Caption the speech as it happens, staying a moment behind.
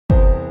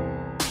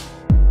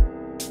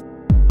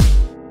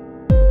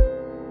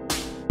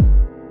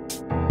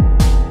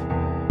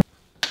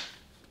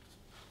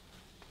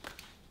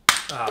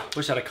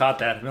Wish I'd have caught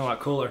that. It'd been a lot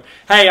cooler.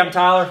 Hey, I'm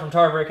Tyler from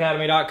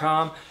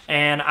TarverAcademy.com,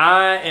 and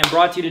I am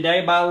brought to you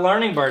today by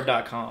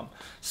LearningBird.com.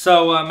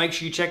 So make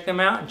sure you check them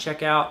out and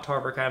check out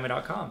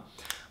TarverAcademy.com.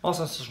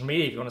 Also on social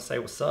media, if you want to say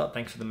what's up,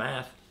 thanks for the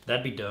math.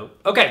 That'd be dope.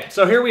 Okay,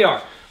 so here we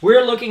are.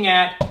 We're looking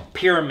at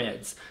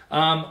pyramids.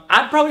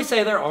 I'd probably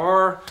say there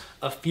are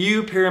a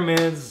few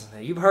pyramids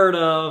that you've heard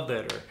of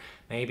that are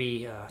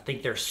maybe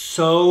think they're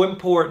so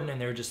important, and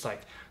they're just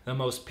like the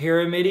most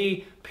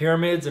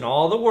pyramids in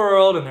all the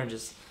world, and they're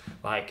just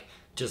like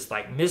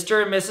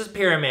Mr. and Mrs.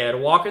 Pyramid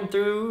walking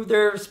through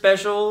their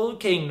special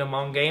kingdom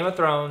on Game of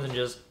Thrones and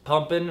just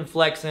pumping and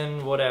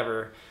flexing,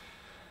 whatever.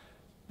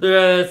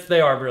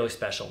 They are really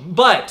special.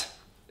 But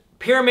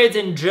pyramids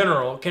in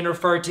general can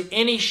refer to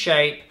any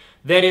shape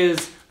that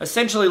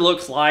essentially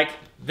looks like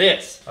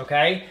this,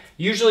 okay?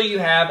 Usually you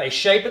have a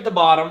shape at the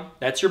bottom,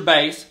 that's your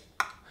base,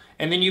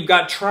 and then you've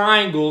got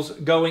triangles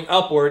going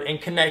upward and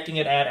connecting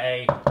it at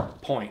a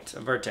point, a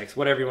vertex,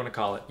 whatever you want to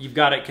call it. You've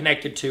got it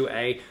connected to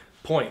a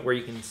point where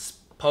you can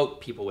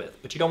poke people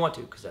with, but you don't want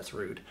to because that's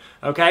rude,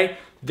 okay?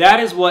 That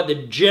is what the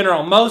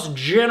most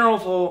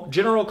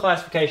general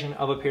classification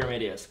of a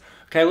pyramid is.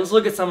 Okay, let's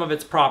look at some of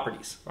its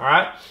properties, all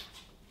right?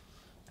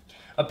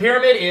 A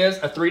pyramid is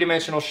a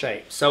three-dimensional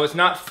shape, so it's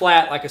not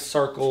flat like a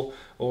circle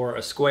or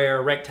a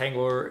square,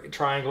 rectangle, or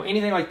triangle,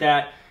 anything like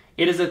that.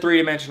 It is a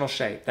three-dimensional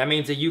shape. That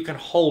means that you can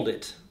hold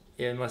it,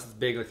 unless it's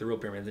big like the real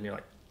pyramids, and you're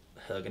like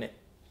hugging it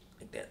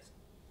like this.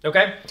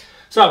 Okay,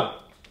 so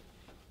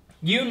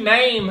you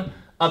name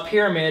a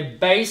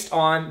pyramid based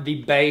on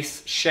the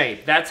base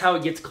shape. That's how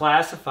it gets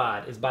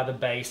classified, is by the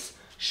base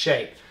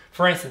shape.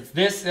 For instance,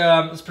 this,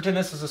 let's pretend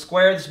this is a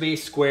square. This would be a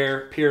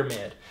square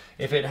pyramid.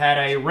 If it had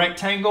a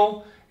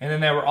rectangle and then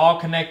they were all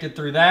connected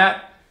through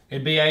that,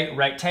 it'd be a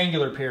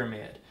rectangular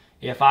pyramid.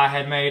 If I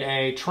had made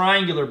a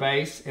triangular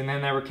base and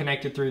then they were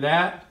connected through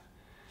that,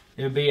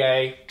 it would be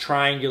a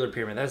triangular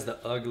pyramid. That's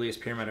the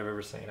ugliest pyramid I've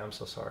ever seen. I'm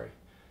so sorry.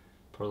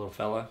 Poor little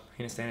fella.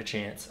 He didn't stand a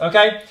chance.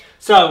 Okay,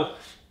 so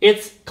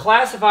it's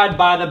classified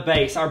by the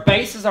base. Our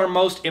base is our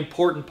most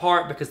important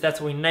part because that's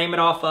what we name it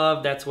off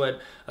of. That's what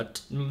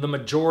the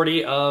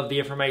majority of the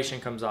information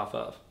comes off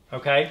of,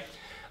 okay?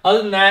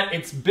 Other than that,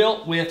 it's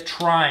built with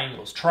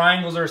triangles.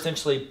 Triangles are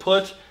essentially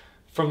put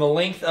from the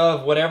length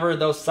of whatever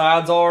those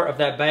sides are of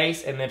that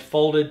base and then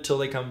folded till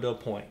they come to a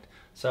point.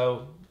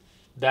 So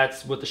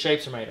that's what the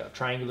shapes are made of,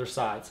 triangular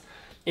sides.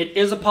 It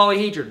is a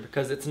polyhedron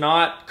because it's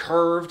not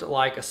curved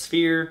like a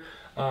sphere.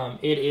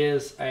 It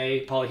is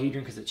a polyhedron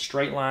because it's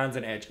straight lines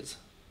and edges.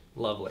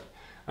 Lovely.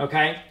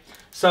 Okay,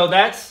 so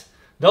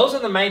those are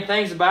the main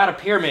things about a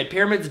pyramid.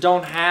 Pyramids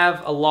don't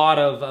have a lot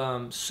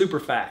of super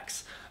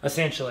facts,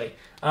 essentially.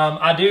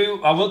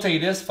 I will tell you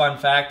this fun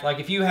fact. Like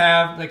if you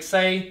have, like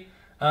say,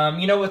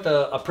 you know, with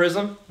a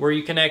prism where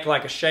you connect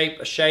like a shape,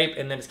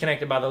 and then it's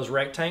connected by those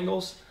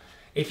rectangles.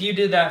 If you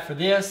did that for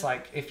this,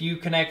 like if you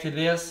connected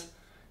this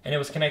and it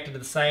was connected to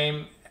the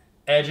same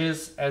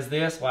edges as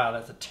this, wow,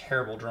 that's a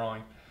terrible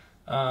drawing.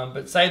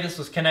 But say this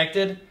was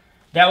connected,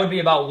 that would be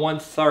about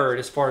 1/3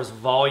 as far as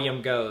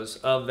volume goes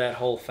of that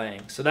whole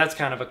thing. So that's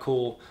kind of a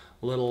cool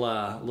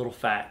little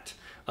fact.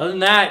 Other than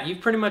that,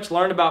 you've pretty much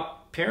learned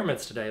about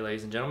pyramids today,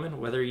 ladies and gentlemen,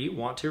 whether you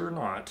want to or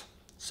not.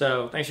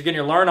 So thanks for getting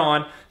your learn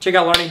on. Check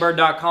out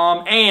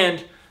LearningBird.com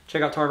and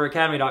check out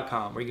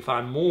TarverAcademy.com where you can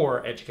find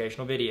more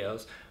educational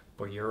videos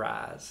for your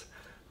eyes.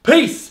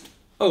 Peace!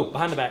 Oh,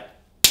 behind the back.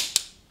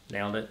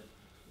 Nailed it.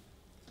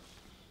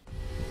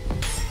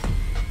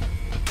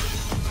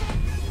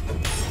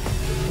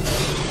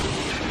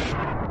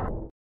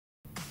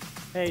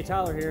 Hey,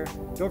 Tyler here.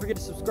 Don't forget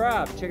to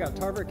subscribe. Check out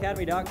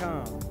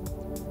TarverAcademy.com.